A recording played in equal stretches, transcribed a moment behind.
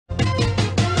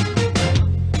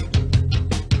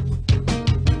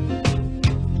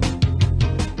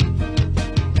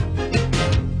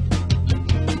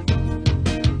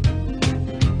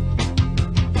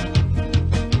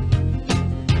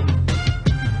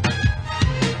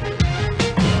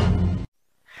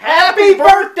Happy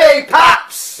birthday,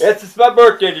 Pops! It's my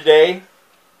birthday today.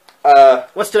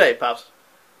 What's today, Pops?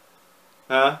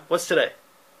 Huh? What's today?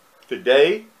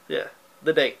 Today? Yeah,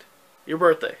 the date. Your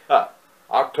birthday.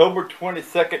 October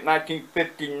 22nd,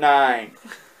 1959.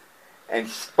 In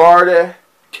Sparta,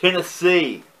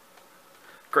 Tennessee.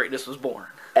 Greatness was born.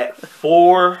 At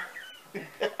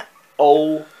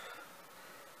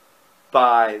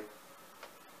 4:05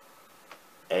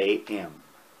 a.m.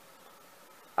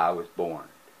 I was born.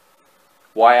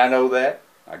 Why I know that?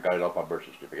 I got it off my birth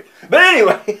certificate. But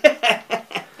anyway.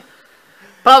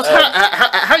 Pops,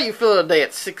 how do you feel today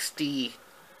at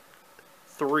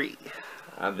 63?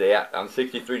 I'm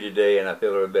 63 today, and I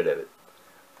feel every bit of it.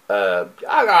 I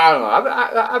don't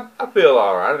know. I feel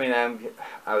all right. I mean,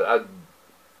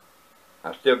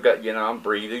 I still got, I'm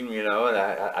breathing, and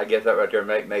I guess that right there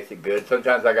makes it good.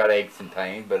 Sometimes I got aches and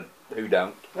pain, but who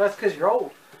don't? That's because you're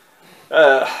old.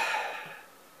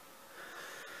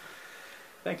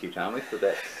 Thank you, Tommy, for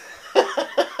that.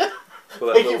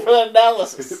 Thank you for that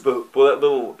analysis. For that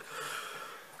little,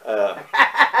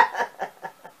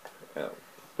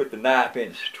 put the knife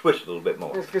in, twist it a little bit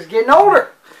more. It's because getting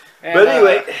older. And, But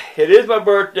anyway, it is my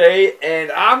birthday,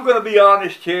 and I'm going to be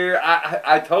honest here.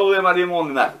 I told him I didn't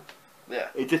want nothing. Yeah.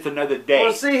 It's just another day.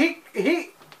 Well, see,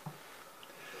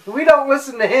 we don't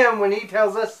listen to him when he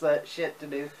tells us that shit to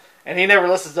do. And he never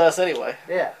listens to us anyway.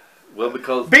 Yeah. Well,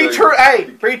 because... Be true. Hey,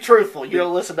 be truthful. You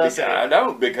don't listen to us anyway. I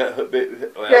don't, because...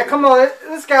 Well, Yeah, come on.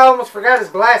 This guy almost forgot his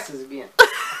glasses again. I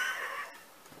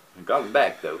got them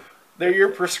back, though. They're your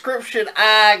prescription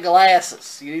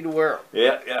eyeglasses. You need to wear them.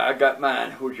 Yeah, I got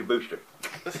mine. Where's your booster?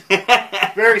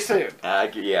 Very soon.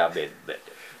 Yeah, I bet.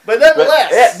 But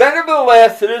nonetheless. But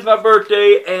nevertheless, it is my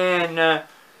birthday, and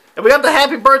we got the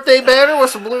happy birthday banner with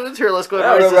some balloons here. Let's go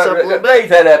ahead and raise this up a little bit. raise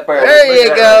that up there. There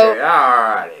you go. All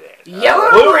righty. Yellow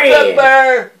and balloons red. up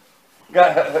there.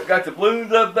 Got the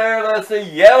balloons up there. Let's see,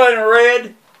 yellow and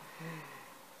red.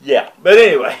 Yeah, but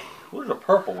anyway, where's the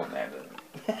purple one there?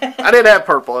 I didn't have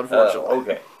purple, unfortunately.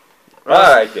 Okay. All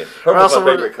right then. Purple's my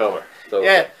favorite color. So,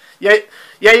 Yeah. You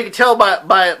can tell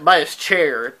by his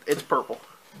chair, it's purple.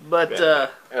 But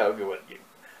I'm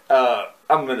a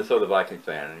Minnesota Vikings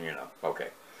fan, and okay.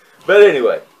 But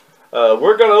anyway,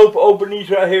 we're gonna open these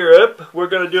right here up. We're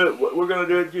gonna do it.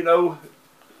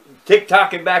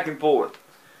 TikToking back and forth.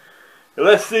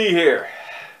 Let's see here.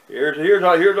 Here's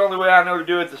the only way I know to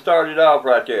do it to start it off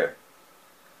right there.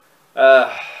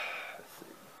 Let's see.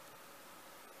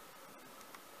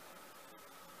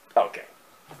 Okay.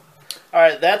 all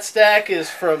right, that stack is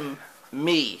from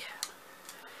me.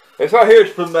 This right here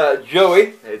is from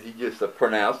Joey, as he just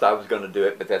pronounced. I was going to do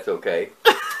it, but that's okay.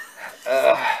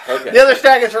 Okay. The other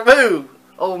stack is from who,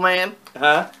 old man?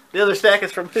 Huh? The other stack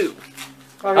is from who?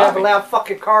 I have a loud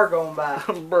fucking car going by.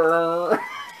 Brr. All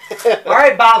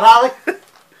right, Bob Holly.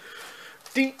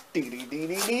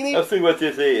 Let's see what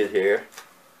this is here.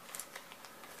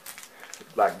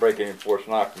 It's like breaking in Fort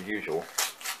Knox as usual.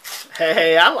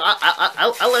 Hey,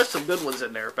 I left some good ones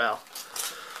in there, pal.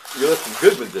 You left some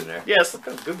good ones in there. Yes. What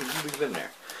kind of good ones you leave in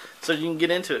there? So you can get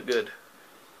into it good.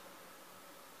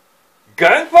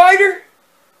 Gunfighter?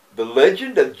 The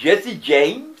Legend of Jesse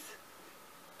James?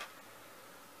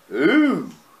 Ooh.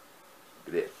 Look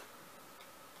at this.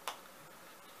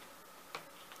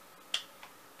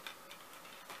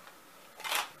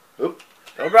 Oop.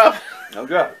 No problem. No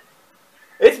drop it.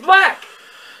 It's black.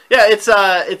 Yeah, it's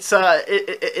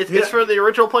for the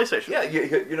original PlayStation. Yeah, you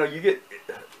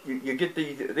get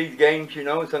these games,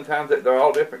 and sometimes they're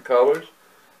all different colors.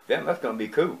 Damn, that's gonna be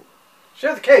cool.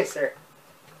 Show the case there.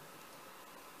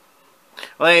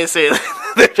 Well, they ain't seeing.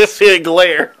 They're just seeing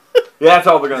glare. Yeah, that's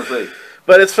all they're gonna see.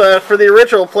 But it's for the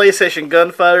original PlayStation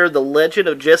Gunfighter, The Legend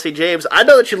of Jesse James. I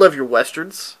know that you love your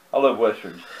westerns. I love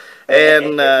westerns.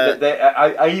 And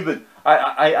I even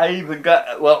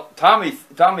got Tommy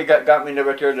got me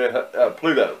right there to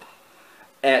Pluto,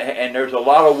 and there's a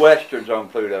lot of westerns on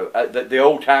Pluto. The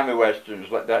old timey westerns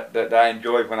that I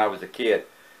enjoyed when I was a kid,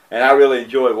 and I really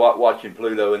enjoyed watching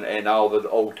Pluto and all the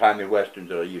old timey westerns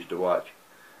that I used to watch.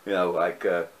 Like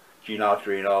Gene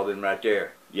Autry and all them right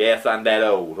there. Yes, I'm that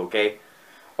old. Okay.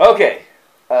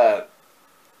 I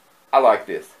like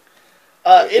this.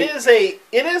 It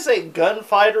is a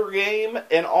gunfighter game,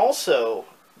 and also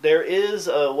there is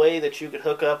a way that you could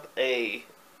hook up a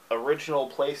original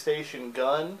PlayStation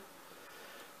gun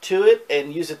to it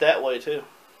and use it that way too.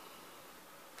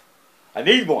 I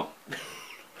need one.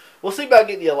 We'll see about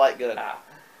getting you a light gun. Yeah.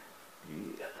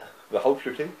 The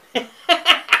holster too.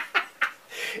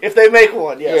 If they make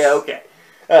one, yes. Yeah. Okay.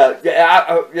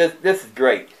 This is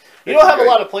great. You don't have a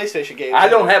lot of PlayStation games. I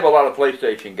don't have a lot of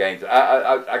PlayStation games.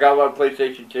 I got a lot of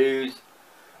PlayStation 2s.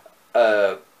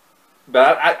 But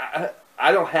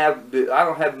I don't have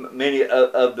many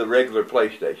of the regular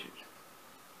PlayStations.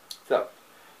 So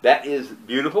that is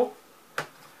beautiful.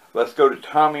 Let's go to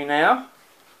Tommy now.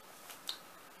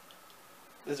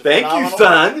 Is it Thank phenomenal? you,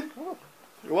 son. Oh,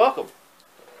 you're welcome.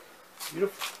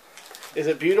 Beautiful. Is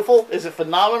it beautiful? Is it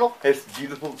phenomenal? It's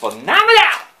beautiful,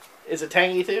 phenomenal. Is it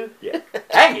tangy too? Yeah,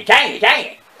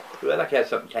 tangy. Ooh, I'd like to have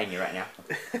something tangy right now.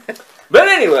 But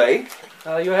anyway,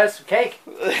 You had some cake.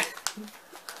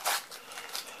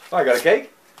 I got a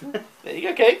cake. There you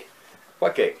go, cake.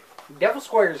 What cake? Devil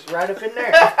squares right up in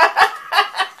there.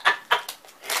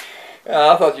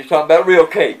 I thought you were talking about real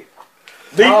cake.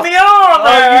 Lead Oh. me on,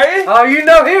 Larry. Oh, you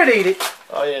know he'd eat it.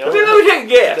 Oh yeah. Let me know what you can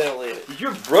get. They'll eat it. Did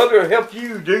your brother help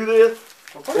you do this,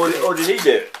 or did he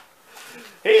do it?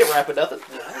 He ain't rapping nothing.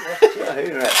 Yeah,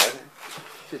 he's right.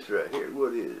 Just right here.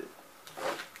 What is it?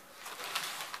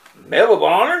 Medal of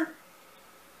Honor?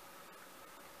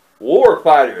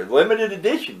 Warfighter, limited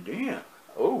edition. Damn.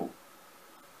 Oh.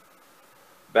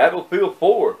 Battlefield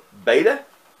 4 beta.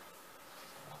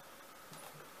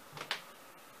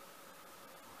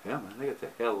 Yeah, man, I think that's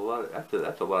a hell of a lot.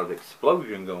 That's a lot of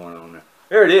explosion going on there.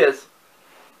 There it is.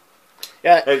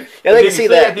 Yeah, Hey, yeah, they did can see you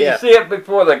that. It? Did Yeah. you see it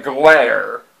before the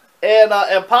glare? And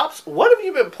Pops, what have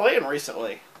you been playing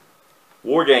recently?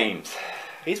 War games.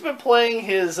 He's been playing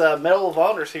his Medal of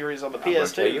Honor series on the I'm gonna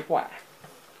tell PS2. you why.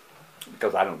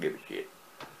 Because I don't give a shit.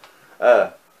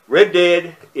 Red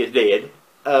Dead is dead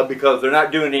because they're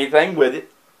not doing anything with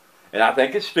it, and I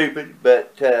think it's stupid.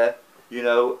 But you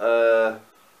know,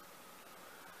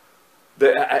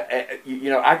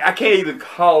 I can't even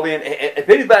call in. If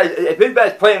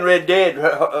anybody's playing Red Dead,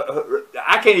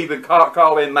 I can't even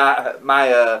call in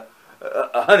my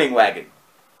a hunting wagon.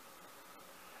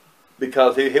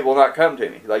 Because it will not come to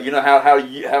me. Like, you know how it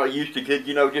used to,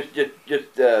 you know, just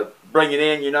bring it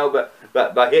in, you know,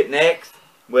 but by hitting X,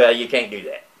 well, you can't do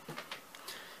that.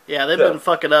 Yeah, they've So- been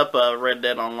fucking up Red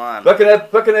Dead Online. Fucking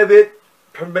up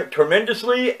it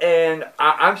tremendously, and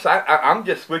I'm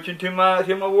just switching to my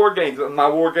war games. My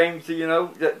war games, you know,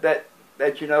 that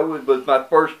you know was my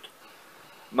first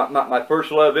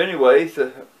love anyway.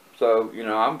 So you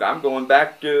know, I'm going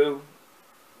back to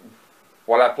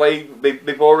what I played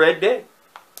before Red Dead.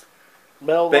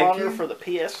 Medal of Thank Honor you. for the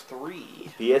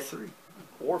PS3. PS3.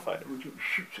 Warfighter. Would you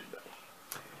shoot somebody?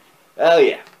 Oh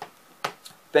yeah.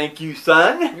 Thank you,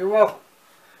 son. You're welcome.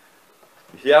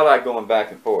 You see, I like going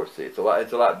back and forth. See, it's a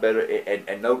lot better.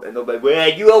 And nobody. Well,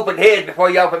 you opened his before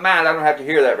you opened mine. I don't have to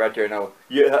hear that right there. No.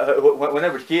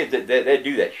 Whenever it's kids, they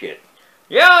do that shit.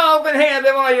 You open his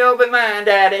before you open mine,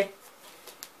 Daddy.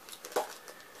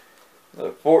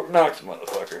 The Fort Knox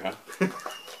motherfucker, huh?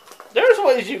 There's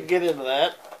ways you can get into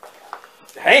that.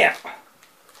 Damn.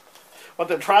 What,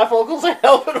 the trifocals ain't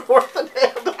helping worth the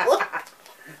damn.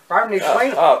 Probably need to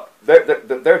clean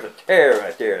it. There's a tear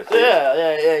right there. See?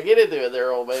 Yeah. Get into it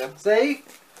there, old man. See?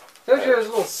 Told you there's a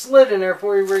little slit in there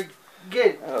before you get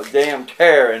it. Oh, damn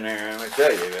tear in there, let me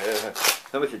tell you, man.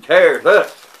 How much it tears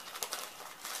up.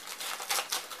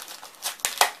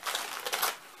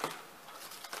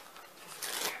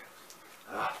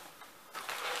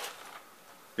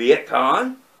 Viet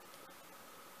Cong?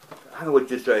 I know what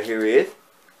this right here is.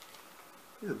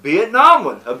 It's a Vietnam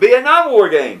one. A Vietnam War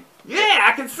game. Yeah,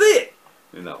 I can see it.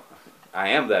 You know, I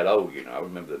am that old, you know. I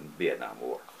remember the Vietnam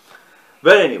War.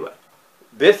 But anyway,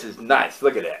 this is nice.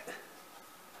 Look at that.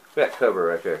 That cover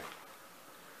right there.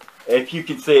 If you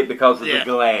can see it because of the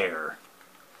glare.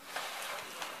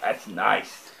 That's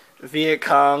nice. Viet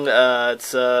Cong,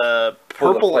 it's For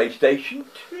purple, the PlayStation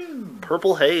 2.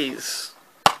 purple haze.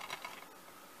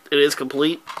 It is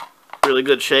complete. Really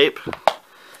good shape.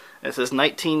 It says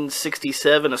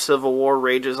 1967, a civil war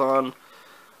rages on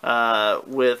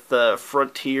with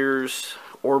frontiers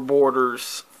or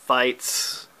borders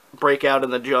fights break out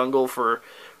in the jungle for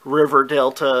river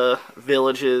delta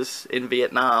villages in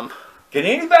Vietnam. Can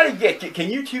anybody can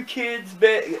you two kids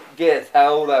guess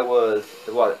how old I was?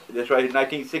 What, this right here,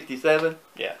 1967?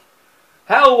 Yeah.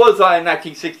 How old was I in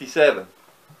 1967?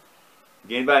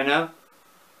 Anybody know?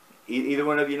 Either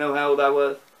one of you know how old I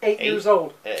was? 8 years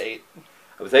old. 8.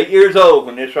 I was 8 years old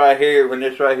when this right here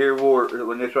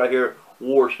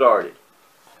war started.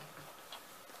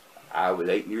 I was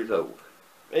 8 years old.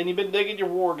 And you've been digging your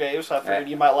war games, so I figured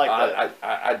you might like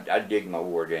that. I dig my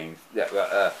war games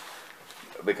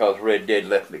because Red Dead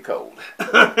left me cold.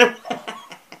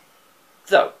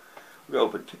 So we're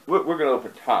gonna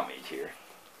open Tommy's here.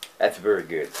 That's very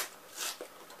good.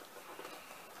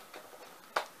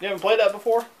 You haven't played that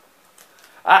before?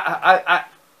 I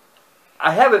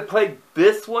haven't played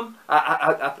this one.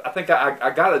 I think I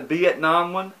got a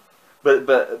Vietnam one, but it's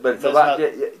a That's lot. not-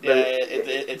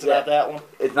 it's yeah, not that one.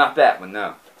 It's not that one,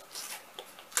 no.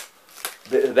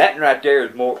 That right there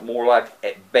is more like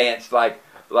advanced, like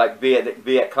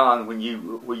Viet Cong when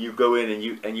you go in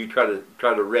and you try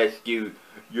to rescue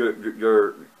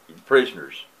your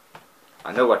prisoners.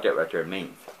 I know what that right there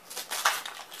means.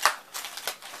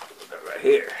 Right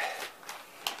here.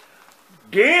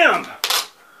 Damn!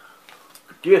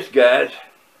 This, guys.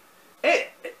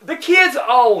 The kids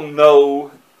all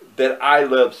know that I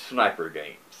love sniper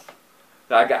games.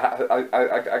 I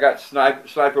got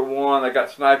Sniper 1, I got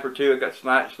Sniper 2, I got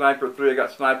Sniper 3, I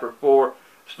got Sniper 4.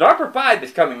 Sniper 5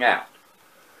 is coming out.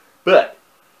 But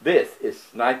this is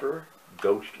Sniper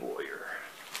Ghost Warrior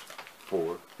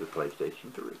for the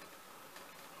PlayStation 3.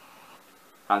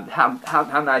 How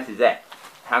nice is that?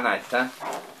 How nice, huh?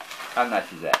 How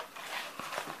nice is that?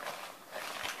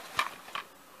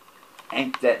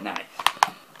 Ain't that nice?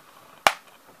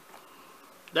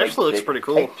 It actually looks pretty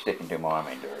cool. Tape sticking to my arm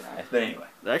ain't very nice. But anyway.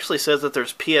 It actually says that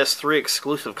there's PS3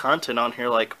 exclusive content on here,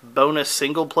 like bonus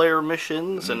single-player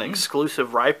missions and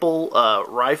exclusive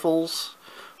rifles,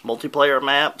 multiplayer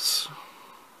maps.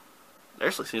 It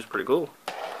actually seems pretty cool.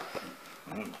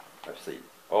 Let's see.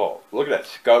 Oh, look at that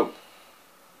scope.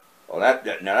 Oh, that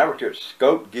right there,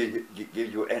 scope gives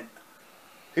you an.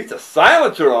 It's a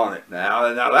silencer on it now.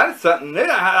 Now that's something new.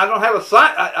 I don't have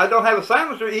a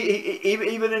silencer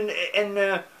even in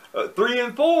 3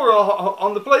 and 4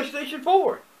 on the PlayStation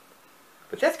 4.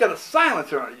 But that's got a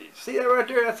silencer on it. You see that right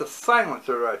there? That's a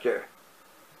silencer right there.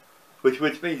 Which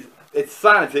means it's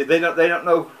silent. They don't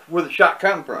know where the shot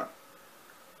come from.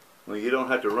 Well, you don't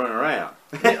have to run around.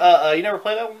 You never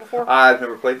played that one before? I've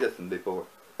never played this one before.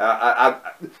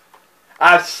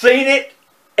 I've seen it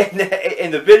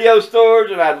in the video stores,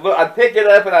 and I'd pick it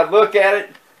up and I'd look at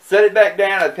it, set it back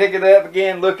down. I'd pick it up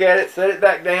again, look at it, set it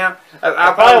back down.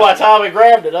 Probably why Tommy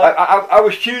grabbed it up. I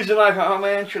was choosing like, oh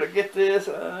man, should I get this?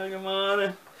 Come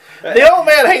on. The old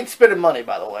man hates spending money,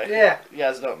 by the way. Yeah. You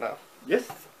guys don't know. Yes,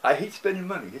 I hate spending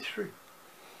money. It's true.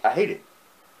 I hate it.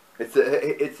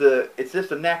 It's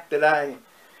just a knack that I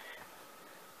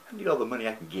need all the money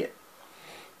I can get.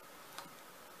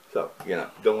 So,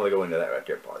 don't want to go into that right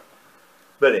there part.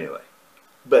 But anyway,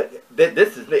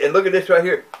 this is, and look at this right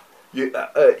here. You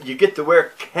get to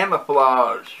wear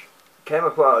camouflage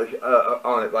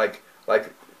on it, like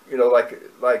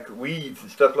weeds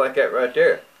and stuff like that right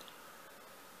there.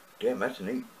 Damn, that's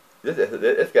neat.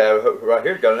 This guy right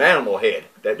here's got an animal head.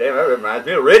 That reminds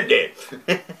me of Red Dead.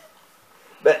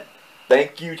 But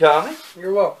thank you, Tommy.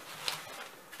 You're welcome.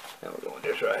 Now we're going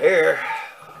this right here.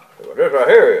 What this right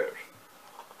here is.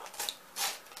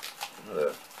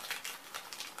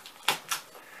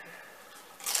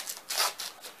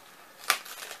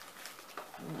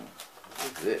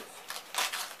 What's this?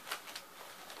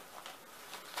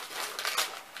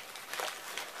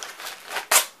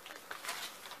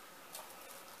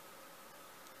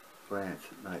 France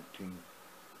at 19.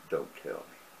 Don't tell me.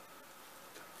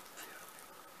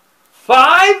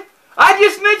 5? I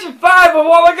just mentioned 5 a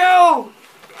while ago.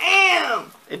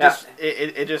 Damn.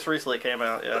 It just recently came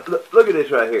out. Yeah. Look at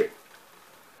this right here.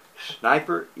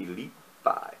 Sniper Elite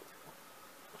 5.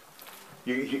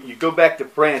 You go back to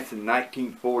France in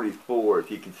 1944. If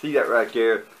you can see that right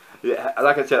there.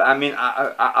 Like I said, I mean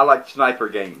I like sniper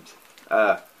games.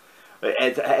 As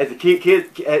the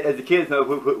kids know,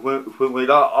 when we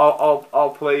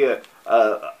all play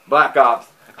Black Ops,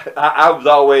 I was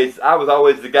always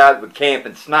the guy that would camp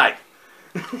and snipe.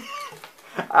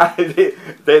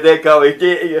 They call me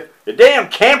the damn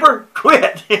camper,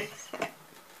 quit.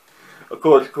 Of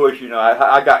course,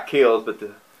 I got kills, but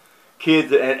the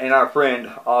kids and our friend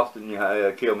Austin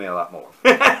killed me a lot more.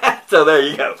 So there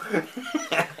you go.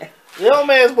 The old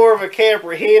man's more of a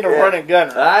camper. He ain't a running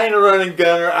gunner. I ain't a running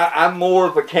gunner. I'm more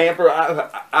of a camper.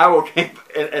 I will camp,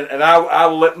 and I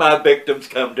will let my victims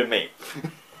come to me.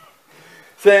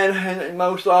 Then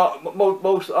most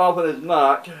often as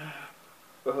not,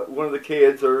 one of the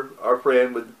kids or our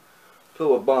friend would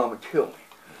throw a bomb and kill me.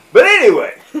 But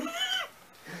anyway.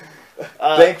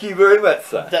 Thank you very much,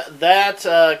 son.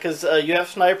 Because you have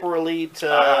Sniper Elite.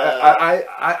 I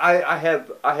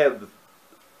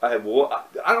have one.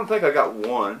 I don't think I got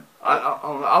one. I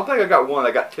don't think I got one.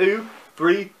 I got 2,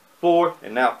 3, 4,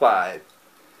 and now 5.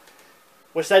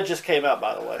 Which that just came out,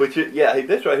 by the way. Which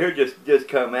this right here just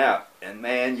come out, and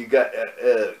man, you got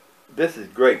this is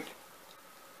great.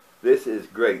 This is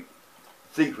great.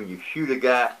 See, when you shoot a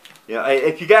guy,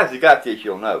 if you guys have got this,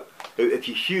 you'll know. If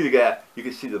you shoot a guy, you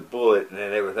can see the bullet and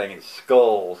everything, and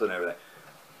skulls and everything.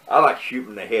 I like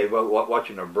shooting the head,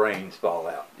 watching their brains fall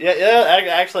out.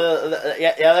 Actually,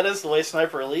 that is the way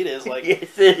Sniper Elite is. Like,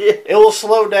 Yes, it is. it will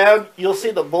slow down. You'll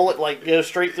see the bullet like go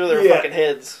straight through their fucking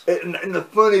heads. And the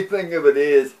funny thing of it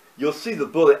is, you'll see the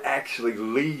bullet actually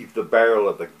leave the barrel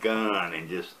of the gun and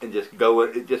just go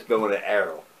in an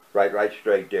arrow right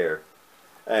straight there.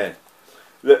 And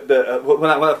when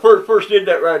I first did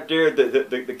that right there,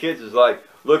 the kids is like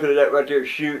looking at that right there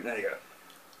shooting, and they go,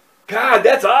 "God,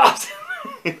 that's awesome!"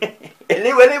 and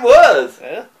it was.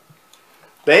 Yeah.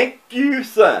 Thank you,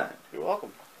 son. You're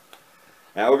welcome.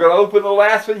 Now we're going to open the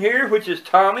last one here, which is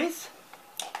Tommy's.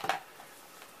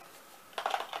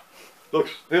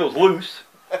 Feels loose.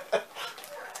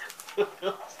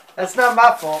 That's not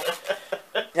my fault.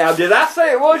 Now, did I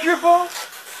say it was your fault?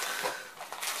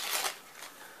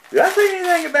 Did I say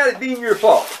anything about it being your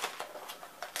fault?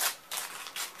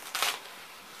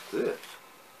 Good.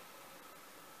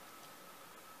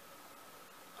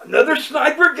 Another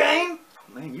sniper game?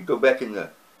 Man, you go back in the...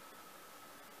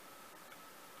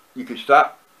 You can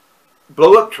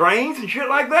blow up trains and shit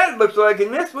like that, it looks like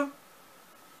in this one.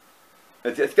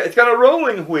 It's got a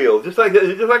rolling wheel, just like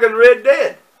in Red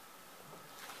Dead.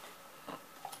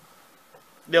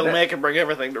 They'll make and bring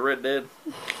everything to Red Dead.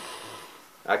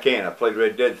 I can. I played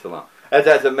Red Dead so long. As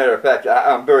a matter of fact,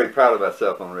 I'm very proud of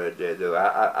myself on Red Dead. Though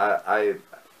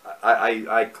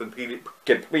I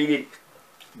completed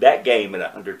that game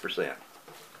at 100%.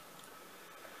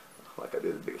 Like I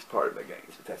do the biggest part of my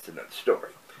games, but that's another story.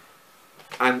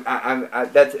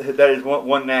 That is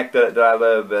one knack that I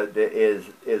love.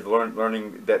 Is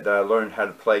learning that I learned how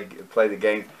to play the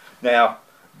games. Now,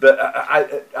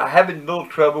 I have a little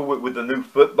trouble with the new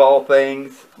football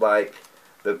things, like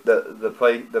the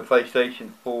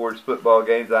PlayStation 4's football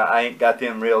games. I ain't got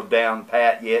them real down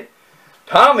pat yet.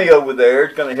 Tommy over there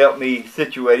is going to help me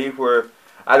situate it where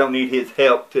I don't need his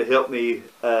help to help me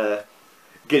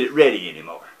get it ready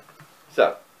anymore.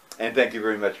 So, and thank you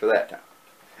very much for that, Tom.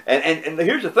 And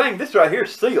here's the thing, this right here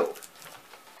is sealed.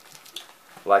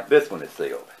 Like this one is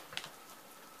sealed.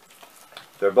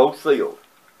 They're both sealed.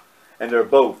 And they're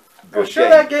both good Show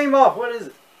that game off. What is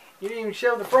it? You didn't even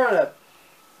show the front of it.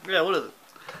 Yeah, what is it?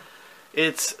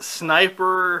 It's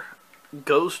Sniper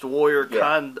Ghost Warrior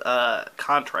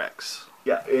Contracts.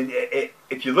 Yeah, and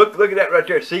if you look at that right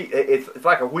there, see, it's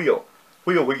like a wheel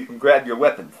where you can grab your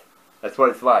weapons. That's what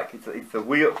it's like. It's a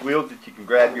wheel that you can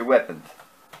grab your weapons.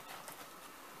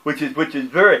 Which is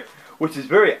very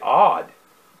odd,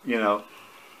 you know.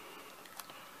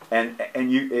 And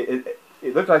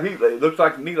it looks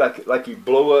like to me like you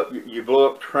blow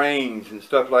up trains and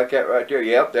stuff like that right there.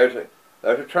 Yep, there's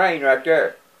a train right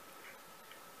there.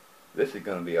 This is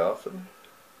gonna be awesome.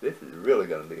 This is really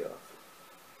gonna be awesome.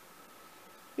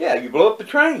 Yeah, you blow up the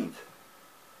trains.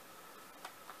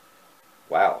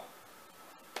 Wow.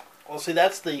 Well, see,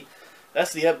 that's the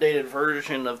updated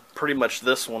version of pretty much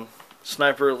this one.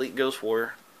 Sniper Elite Ghost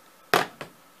Warrior.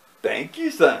 Thank you,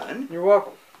 son. You're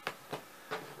welcome.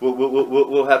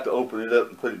 We'll have to open it up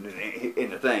and put it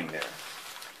in the thing there.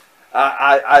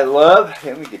 I love.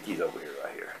 Let me get these over here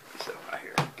right here. Set them right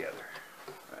here together.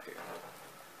 Right here.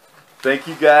 Thank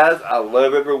you guys. I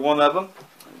love every one of them.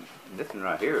 And this one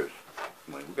right here is.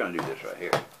 We're gonna do this right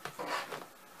here.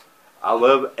 I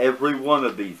love every one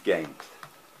of these games,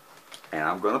 and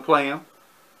I'm gonna play them.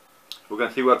 We're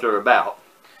gonna see what they're about.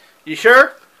 You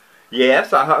sure?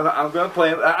 Yes, I'm going to play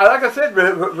them. Like I said,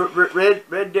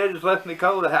 Red Dead has left me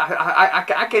cold. I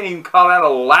can't even call out a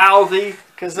lousy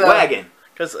wagon.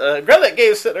 Because grab that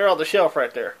game sitting there on the shelf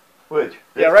right there. Which?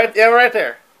 Yeah, right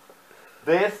there.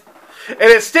 This? And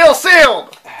it's still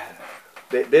sealed.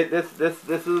 This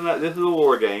is a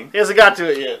war game. He hasn't got to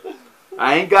it yet.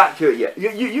 I ain't got to it yet. You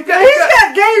guys He's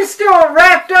got games still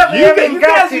wrapped up. You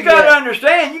guys got to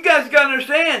understand. You guys got to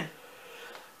understand.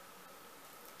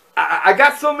 I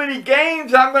got so many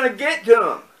games, I'm going to get to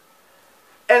them.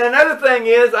 And another thing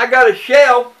is, I got a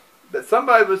shelf that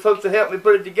somebody was supposed to help me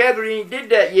put it together. He ain't did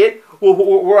that yet,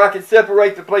 where I can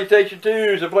separate the PlayStation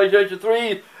 2s, the PlayStation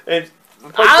 3s, and the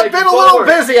PlayStation I've been 4s. a little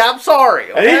busy, I'm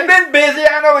sorry. Okay? And he's been busy.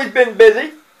 I know he's been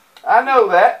busy. I know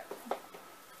that.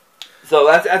 So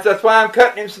that's why I'm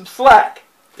cutting him some slack.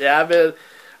 Yeah,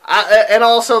 and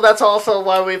also that's also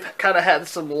why we've kind of had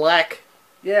some lack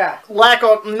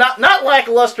on not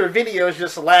lackluster videos,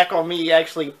 just lack on me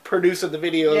actually producing the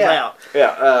videos out.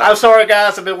 Yeah. I'm sorry,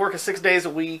 guys. I've been working 6 days a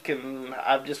week, and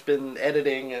I've just been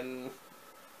editing, and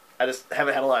I just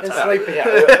haven't had a lot of time. Sleeping.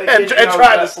 and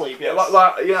trying to sleep.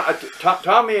 Yes.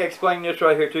 Tommy explained this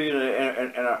right here to you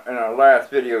in our last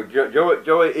video.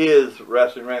 Joey is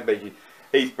Wrestling Rampage.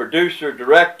 He's producer,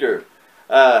 director.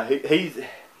 He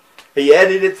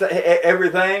edited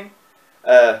everything.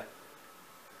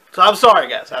 So I'm sorry,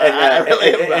 guys. I really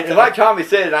am about and that. like Tommy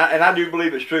said, and I do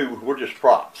believe it's true, we're just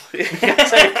props.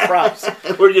 Say props.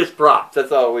 We're just props.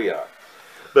 That's all we are.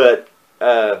 But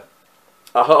I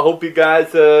hope you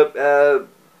guys, are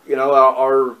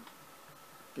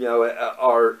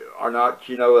not.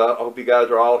 I hope you guys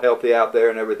are all healthy out there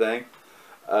and everything.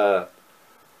 And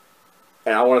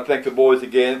I want to thank the boys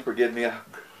again for giving me a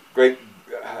great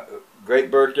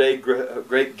birthday,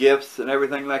 great gifts and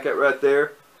everything like that right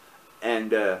there.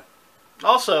 And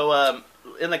Also,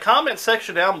 in the comments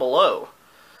section down below,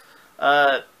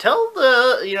 tell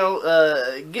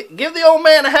the give the old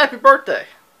man a happy birthday.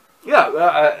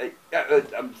 yeah,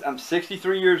 I'm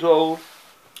 63 years old,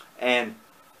 and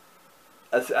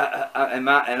I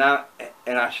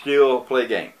still play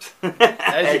games.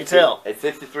 As you can tell, At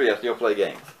 63, I still play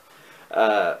games.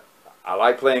 I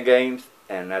like playing games,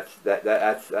 and that's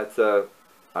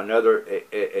another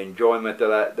enjoyment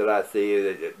that I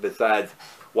see besides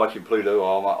watching Pluto.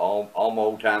 All my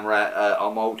old time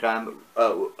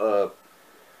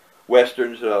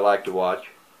westerns that I like to watch.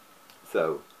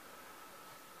 So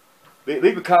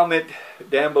leave a comment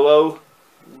down below.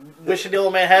 wishing the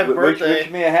old man happy birthday, Wish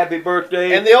me a happy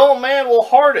birthday, and the old man will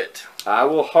heart it. I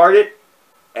will heart it,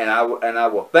 and I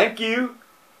will thank you,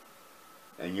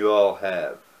 and you all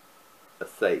have a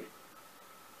safe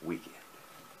weekend.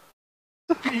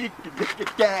 Ha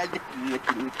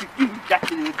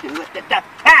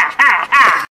ha!